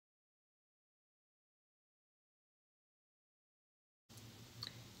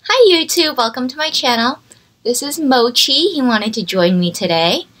Hi YouTube, welcome to my channel. This is Mochi. He wanted to join me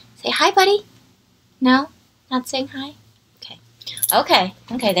today. Say hi, buddy. No? Not saying hi? Okay,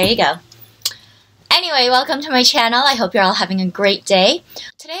 there you go. Anyway, welcome to my channel. I hope you're all having a great day.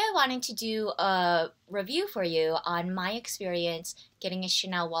 Today I wanted to do a review for you on my experience getting a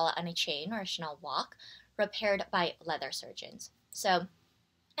Chanel wallet on a chain, or a Chanel WOC, repaired by leather surgeons. So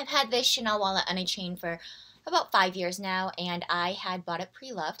I've had this Chanel wallet on a chain for about 5 years now, and I had bought it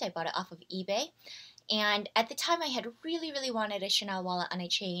pre-loved. I bought it off of eBay, and at the time I had really wanted a Chanel wallet on a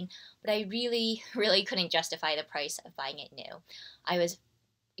chain, but I really couldn't justify the price of buying it new. I was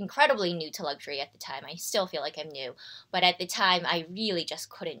incredibly new to luxury at the time. I still feel like I'm new, but at the time I really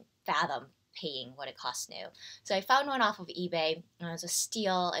just couldn't fathom paying what it costs new. So I found one off of eBay, and it was a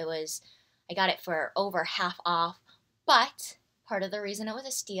steal. I got it for over half off, but part of the reason it was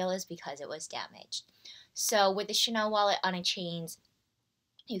a steal is because it was damaged. So with the Chanel wallet on a chain,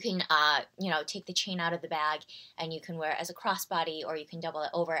 you can take the chain out of the bag and you can wear it as a crossbody, or you can double it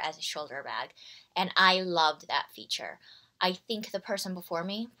over as a shoulder bag. And I loved that feature. I think the person before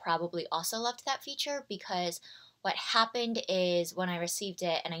me probably also loved that feature, because what happened is when I received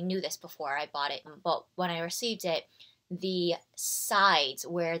it, and I knew this before I bought it, but when I received it, the sides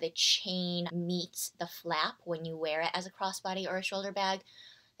where the chain meets the flap when you wear it as a crossbody or a shoulder bag,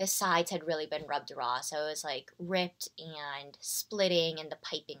 the sides had really been rubbed raw, so it was like ripped and splitting, and the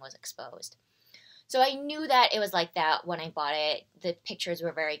piping was exposed. So I knew that it was like that when I bought it. The pictures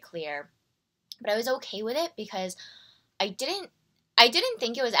were very clear, but I was okay with it because I didn't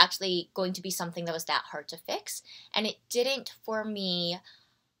think it was actually going to be something that was that hard to fix, and it didn't, for me,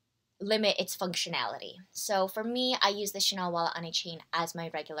 limit its functionality. So for me, I use the Chanel wallet on a chain as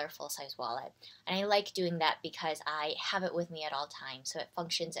my regular full-size wallet, and I like doing that because I have it with me at all times, so it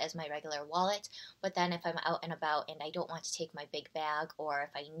functions as my regular wallet. But then if I'm out and about and I don't want to take my big bag, or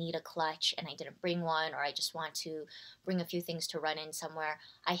if I need a clutch and I didn't bring one, or I just want to bring a few things to run in somewhere,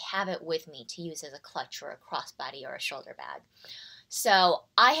 I have it with me to use as a clutch or a crossbody or a shoulder bag. So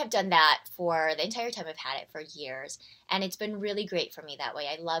I have done that for the entire time I've had it, for years, and it's been really great for me that way.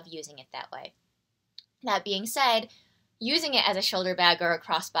 I love using it that way. That being said, using it as a shoulder bag or a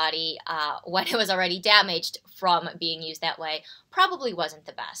crossbody when it was already damaged from being used that way probably wasn't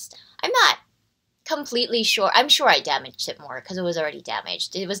the best. I'm not completely sure. I'm sure I damaged it more because it was already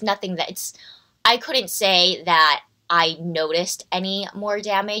damaged. It was nothing I couldn't say that I noticed any more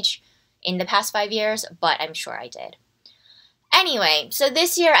damage in the past 5 years, but I'm sure I did. Anyway, so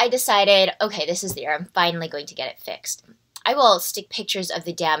this year I decided, okay, this is the year I'm finally going to get it fixed. I will stick pictures of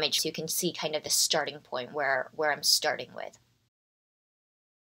the damage so you can see kind of the starting point where I'm starting with.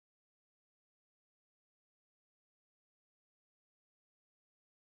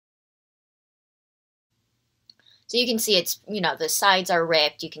 So you can see it's, the sides are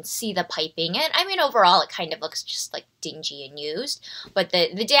ripped, you can see the piping, and I mean overall it kind of looks just like dingy and used, but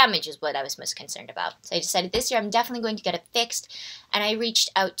the damage is what I was most concerned about. So I decided this year I'm definitely going to get it fixed, and I reached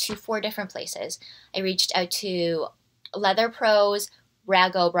out to 4 different places. I reached out to Leather Pros,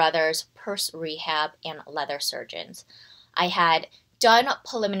 Rago Brothers, Purse Rehab, and leather surgeons. I had done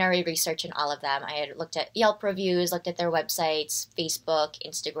preliminary research in all of them. I had looked at Yelp reviews, looked at their websites, Facebook,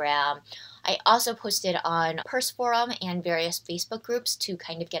 Instagram. I also posted on Purse Forum and various Facebook groups to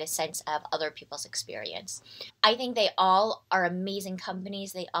kind of get a sense of other people's experience. I think they all are amazing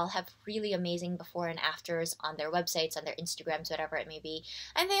companies. They all have really amazing before and afters on their websites, on their Instagrams, whatever it may be.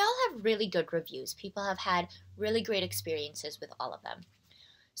 And they all have really good reviews. People have had really great experiences with all of them.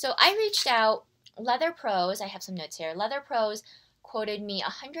 So I reached out. Leather Pros, I have some notes here. Leather Pros quoted me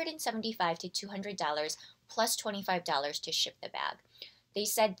 $175 to $200 plus $25 to ship the bag. They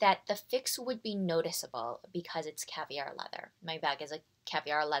said that the fix would be noticeable because it's caviar leather. My bag is a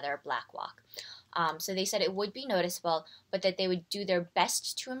caviar leather black WOC. So they said it would be noticeable, but that they would do their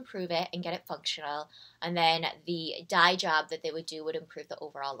best to improve it and get it functional, and then the dye job that they would do would improve the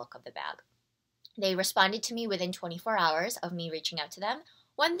overall look of the bag. They responded to me within 24 hours of me reaching out to them.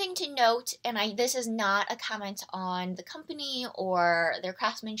 One thing to note, and this is not a comment on the company or their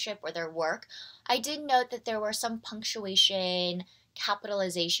craftsmanship or their work, I did note that there were some punctuation,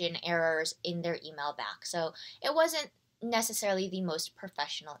 capitalization errors in their email back. So it wasn't necessarily the most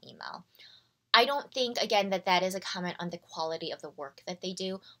professional email. I don't think, again, that is a comment on the quality of the work that they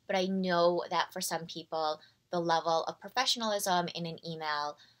do, but I know that for some people, the level of professionalism in an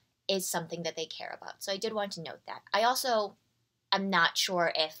email is something that they care about. So I did want to note that. I'm not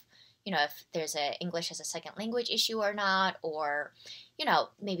sure if there's a English as a second language issue or not, or,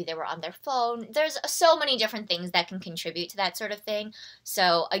 maybe they were on their phone. There's so many different things that can contribute to that sort of thing.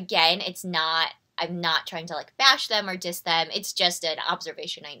 So again, it's not I'm not trying to like bash them or diss them. It's just an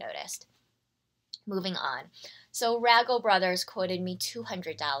observation I noticed. Moving on. So Rago Brothers quoted me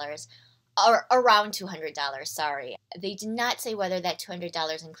 $200, or around $200, sorry. They did not say whether that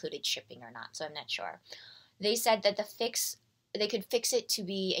 $200 included shipping or not, so I'm not sure. They said that they could fix it to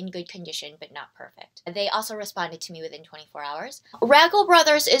be in good condition, but not perfect. They also responded to me within 24 hours. Rago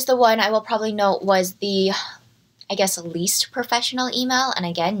Brothers is the one I will probably note was the, I guess, least professional email. And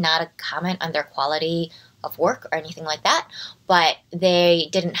again, not a comment on their quality of work or anything like that, but they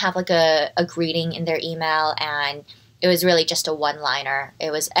didn't have like a greeting in their email, and it was really just a one-liner. It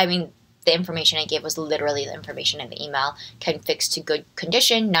was, I mean, the information I gave was literally the information in the email. Can fix to good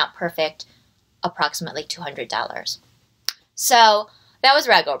condition, not perfect, approximately $200. So that was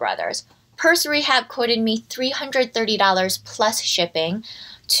Rago Brothers. Purse Rehab quoted me $330 plus shipping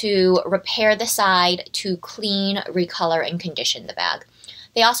to repair the side, to clean, recolor, and condition the bag.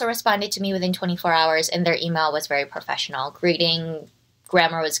 They also responded to me within 24 hours, and their email was very professional. Greeting,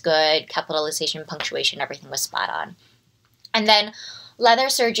 grammar was good, capitalization, punctuation, everything was spot on. And then Leather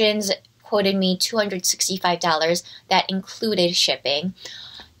Surgeons quoted me $265. That included shipping.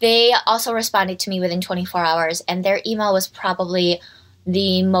 They also responded to me within 24 hours, and their email was probably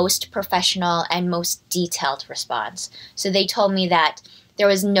the most professional and most detailed response. So they told me that there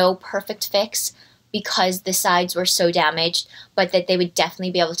was no perfect fix because the sides were so damaged, but that they would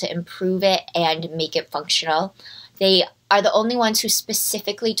definitely be able to improve it and make it functional. They are the only ones who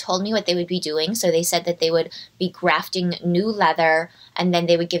specifically told me what they would be doing. So they said that they would be grafting new leather, and then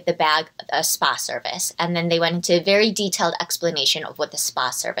they would give the bag a spa service. And then they went into a very detailed explanation of what the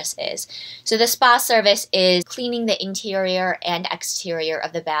spa service is. So the spa service is cleaning the interior and exterior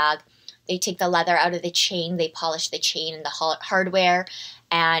of the bag. They take the leather out of the chain, they polish the chain and the hardware,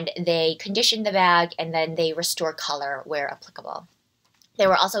 and they condition the bag, and then they restore color where applicable. They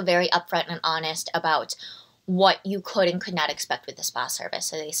were also very upfront and honest about what you could and could not expect with the spa service.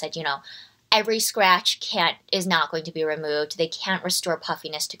 So they said, you know, every scratch is not going to be removed. They can't restore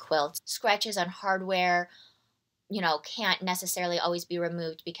puffiness to quilts. Scratches on hardware, you know, can't necessarily always be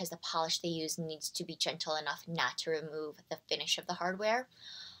removed because the polish they use needs to be gentle enough not to remove the finish of the hardware.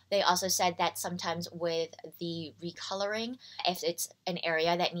 They also said that sometimes with the recoloring, if it's an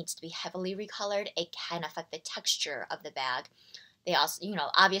area that needs to be heavily recolored, it can affect the texture of the bag. They also, you know,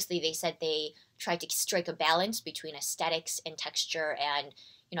 obviously they said they tried to strike a balance between aesthetics and texture and,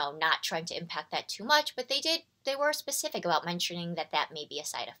 you know, not trying to impact that too much, but they were specific about mentioning that that may be a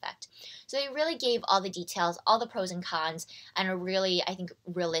side effect. So they really gave all the details, all the pros and cons, and a really, I think,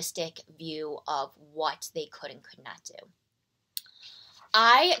 realistic view of what they could and could not do.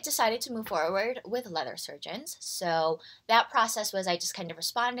 I decided to move forward with Leather Surgeons. So that process was I just kind of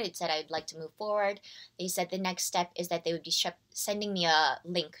responded, said I'd like to move forward. They said the next step is that they would be sending me a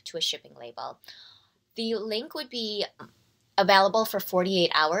link to a shipping label. The link would be available for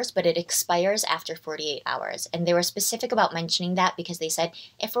 48 hours, but it expires after 48 hours. And they were specific about mentioning that because they said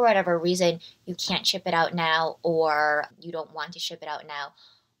if for whatever reason you can't ship it out now or you don't want to ship it out now,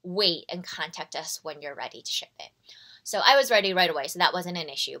 wait and contact us when you're ready to ship it. So I was ready right away, so that wasn't an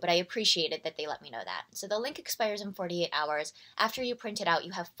issue, but I appreciated that they let me know that. So the link expires in 48 hours. After you print it out,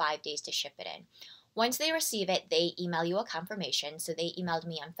 you have 5 days to ship it in. Once they receive it, they email you a confirmation. So they emailed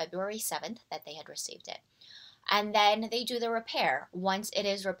me on February 7th that they had received it. And then they do the repair. Once it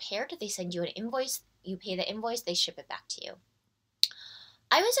is repaired, they send you an invoice. You pay the invoice, they ship it back to you.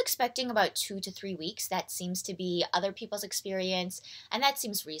 I was expecting about 2 to 3 weeks. That seems to be other people's experience, and that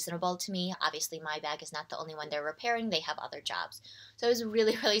seems reasonable to me. Obviously, my bag is not the only one they're repairing. They have other jobs. So I was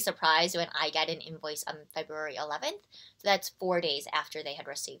really, really surprised when I got an invoice on February 11th. So that's 4 days after they had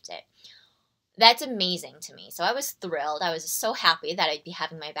received it. That's amazing to me. So I was thrilled. I was so happy that I'd be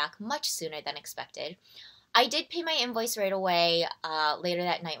having my bag much sooner than expected. I did pay my invoice right away later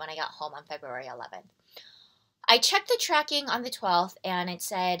that night when I got home on February 11th. I checked the tracking on the 12th, and it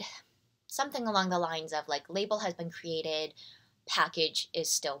said something along the lines of, like, label has been created, package is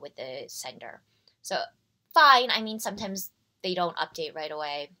still with the sender. So, fine. I mean, sometimes they don't update right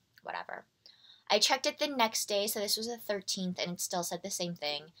away, whatever. I checked it the next day, so this was the 13th, and it still said the same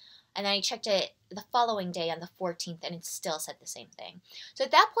thing. And then I checked it the following day on the 14th, and it still said the same thing. So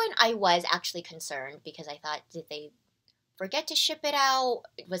at that point, I was actually concerned because I thought, did they forget to ship it out?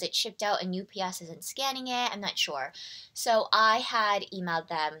 Was it shipped out and UPS isn't scanning it? I'm not sure. So I had emailed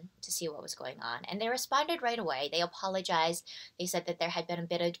them to see what was going on, and they responded right away. They apologized. They said that there had been a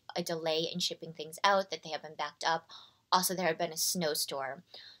bit of a delay in shipping things out, that they had been backed up. Also, there had been a snowstorm.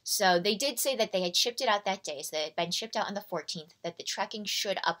 So they did say that they had shipped it out that day, so it had been shipped out on the 14th, that the tracking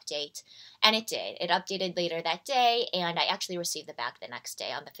should update, and it did. It updated later that day, and I actually received the bag the next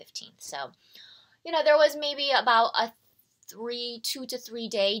day on the 15th. So you know, there was maybe about a 2 to 3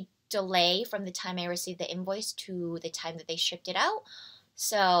 day delay from the time I received the invoice to the time that they shipped it out.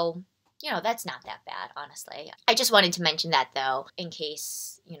 So, you know, that's not that bad, honestly. I just wanted to mention that though, in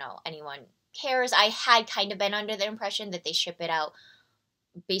case, you know, anyone cares. I had kind of been under the impression that they ship it out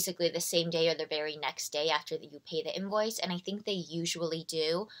basically the same day or the very next day after you pay the invoice, and I think they usually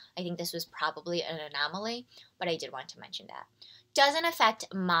do. I think this was probably an anomaly, but I did want to mention that. Doesn't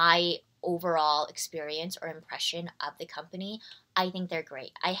affect my overall experience or impression of the company. I think they're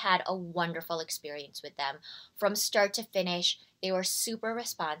great. I had a wonderful experience with them from start to finish. They were super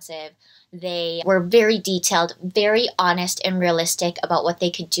responsive. They were very detailed, very honest and realistic about what they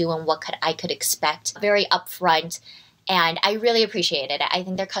could do and what I could expect. Very upfront. And I really appreciated it. I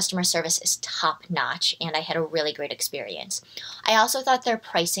think their customer service is top notch, and I had a really great experience. I also thought their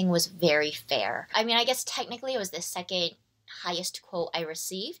pricing was very fair. I mean, I guess technically it was the second highest quote I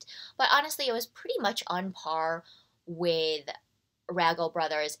received, but honestly, it was pretty much on par with Rago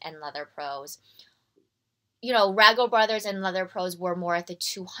Brothers and Leather Pros. You know, Rago Brothers and Leather Pros were more at the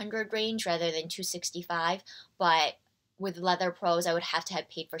 $200 range rather than $265, but with Leather Pros, I would have to have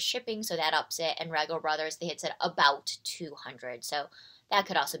paid for shipping, so that ups it. And Rago Brothers, they had said about $200, so that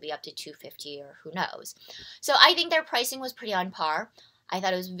could also be up to $250 or who knows. So I think their pricing was pretty on par. I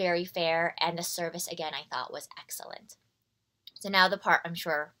thought it was very fair, and the service, again, I thought was excellent. So now the part I'm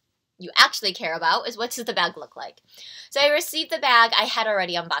sure you actually care about is what does the bag look like. So I received the bag. I had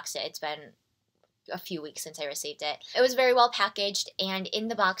already unboxed it. It's been a few weeks since I received it. It was very well packaged, and in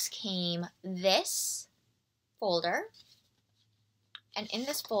the box came this folder. And in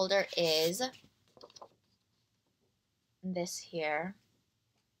this folder is this here.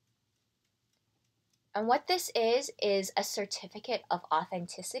 And what this is a certificate of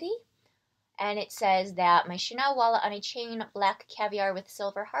authenticity. And it says that my Chanel wallet on a chain, black caviar with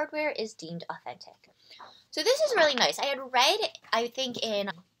silver hardware, is deemed authentic. So this is really nice. I had read, I think in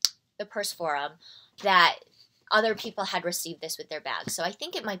the Purse forum, that other people had received this with their bags. So I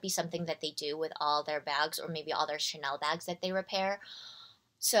think it might be something that they do with all their bags, or maybe all their Chanel bags that they repair.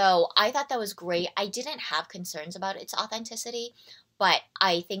 So I thought that was great. I didn't have concerns about its authenticity, but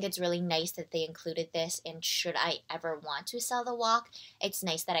I think it's really nice that they included this, and should I ever want to sell the WOC, it's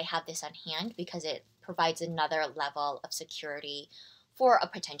nice that I have this on hand because it provides another level of security for a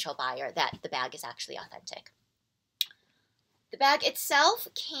potential buyer that the bag is actually authentic. The bag itself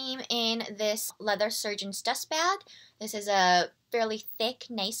came in this leather surgeon's dust bag. This is a fairly thick,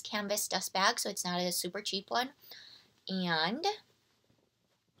 nice canvas dust bag, so it's not a super cheap one. And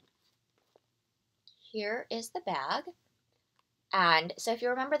here is the bag. And so if you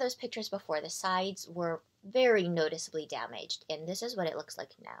remember those pictures before, the sides were very noticeably damaged, and this is what it looks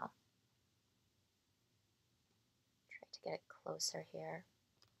like now. Try to get it closer here.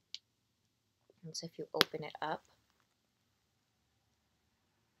 And so if you open it up,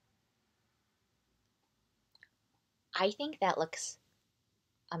 I think that looks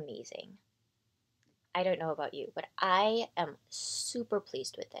amazing. I don't know about you, but I am super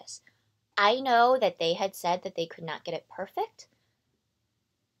pleased with this. I know that they had said that they could not get it perfect,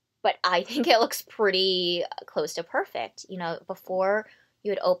 but I think it looks pretty close to perfect. You know, before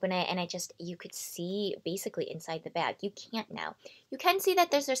you would open it and you could see basically inside the bag. You can't now. You can see that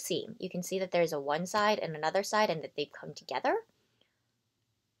there's a seam. You can see that there's a one side and another side and that they've come together,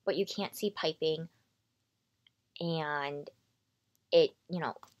 but you can't see piping. And it, you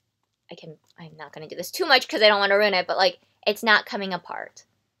know, I'm not going to do this too much because I don't want to ruin it, but like, it's not coming apart.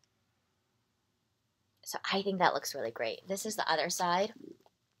 So I think that looks really great. This is the other side. Here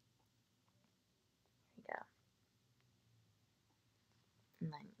we go.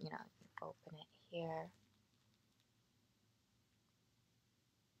 And then, you know, open it here.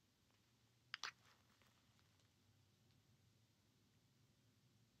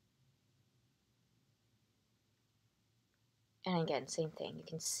 And again, same thing. You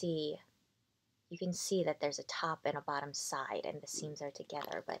can see that there's a top and a bottom side and the seams are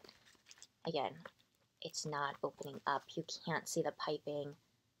together, but again, it's not opening up. You can't see the piping.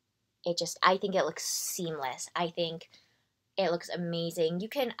 I think it looks seamless. I think it looks amazing.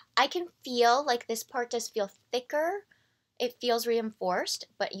 I can feel like this part does feel thicker. It feels reinforced,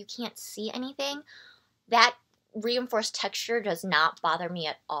 but you can't see anything. That reinforced texture does not bother me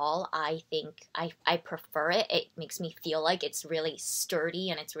at all. I think I prefer it. It makes me feel like it's really sturdy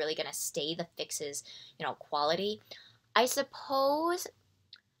and it's really going to stay the Fix's, you know, quality. I suppose,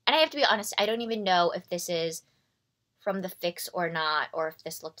 and I have to be honest, I don't even know if this is from the Fix or not, or if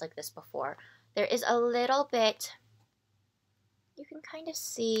this looked like this before. There is a little bit, you can kind of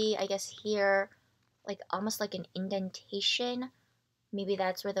see, I guess here, like almost like an indentation Maybe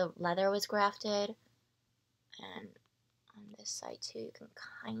that's where the leather was grafted. And on this side too, you can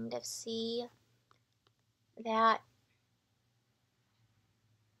kind of see that.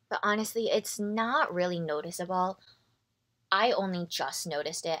 But honestly, it's not really noticeable. I only just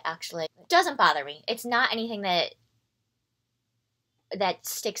noticed it, actually. It doesn't bother me. It's not anything that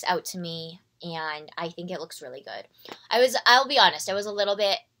sticks out to me, and I think it looks really good. I'll be honest, I was a little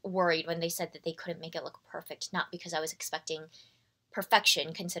bit worried when they said that they couldn't make it look perfect, not because I was expecting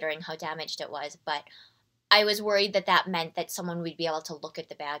perfection considering how damaged it was, but I was worried that that meant that someone would be able to look at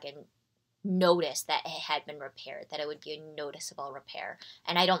the bag and notice that it had been repaired, that it would be a noticeable repair,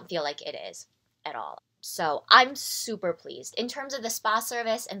 and I don't feel like it is at all. So I'm super pleased. In terms of the spa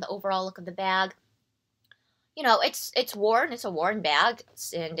service and the overall look of the bag, you know, it's worn, it's a worn bag,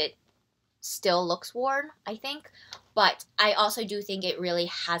 and it still looks worn, I think, but I also do think it really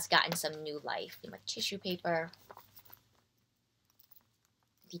has gotten some new life. With tissue paper.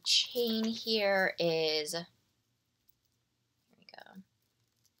 The chain here is, here we go.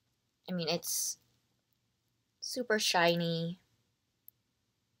 I mean, it's super shiny.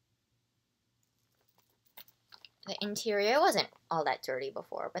 The interior wasn't all that dirty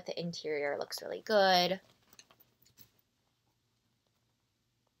before, but the interior looks really good.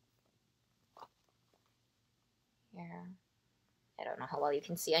 Here. I don't know how well you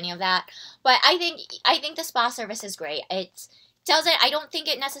can see any of that, but I think the spa service is great. I don't think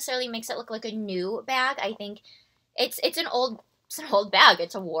it necessarily makes it look like a new bag. I think it's an old bag.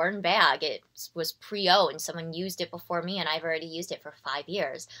 It's a worn bag. It was pre-owned. Someone used it before me, and I've already used it for 5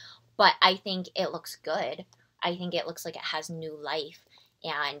 years. But I think it looks good. I think it looks like it has new life,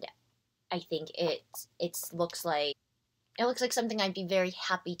 and I think it looks like something I'd be very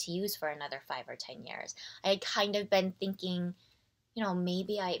happy to use for another 5 or 10 years. I had kind of been thinking, you know,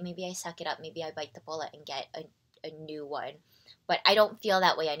 maybe I suck it up, maybe I bite the bullet and get a new one. But I don't feel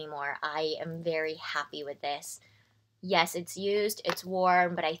that way anymore. I am very happy with this. Yes, it's used, it's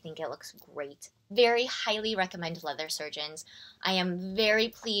worn, but I think it looks great. Very highly recommend Leather Surgeons. I am very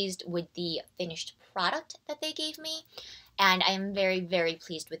pleased with the finished product that they gave me, and I am very, very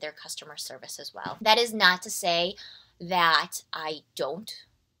pleased with their customer service as well. That is not to say that I don't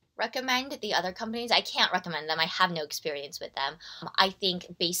recommend the other companies. I can't recommend them. I have no experience with them. I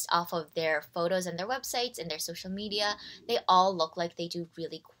think based off of their photos and their websites and their social media, they all look like they do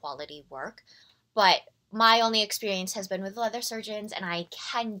really quality work. But my only experience has been with Leather Surgeons, and I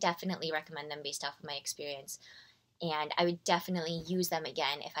can definitely recommend them based off of my experience. And I would definitely use them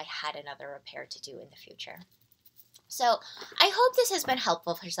again if I had another repair to do in the future. So I hope this has been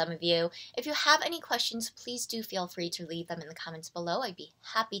helpful for some of you. If you have any questions, please do feel free to leave them in the comments below. I'd be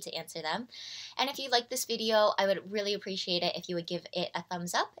happy to answer them. And if you like this video, I would really appreciate it if you would give it a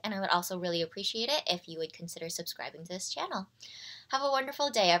thumbs up, and I would also really appreciate it if you would consider subscribing to this channel. Have a wonderful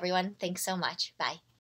day, everyone. Thanks so much. Bye.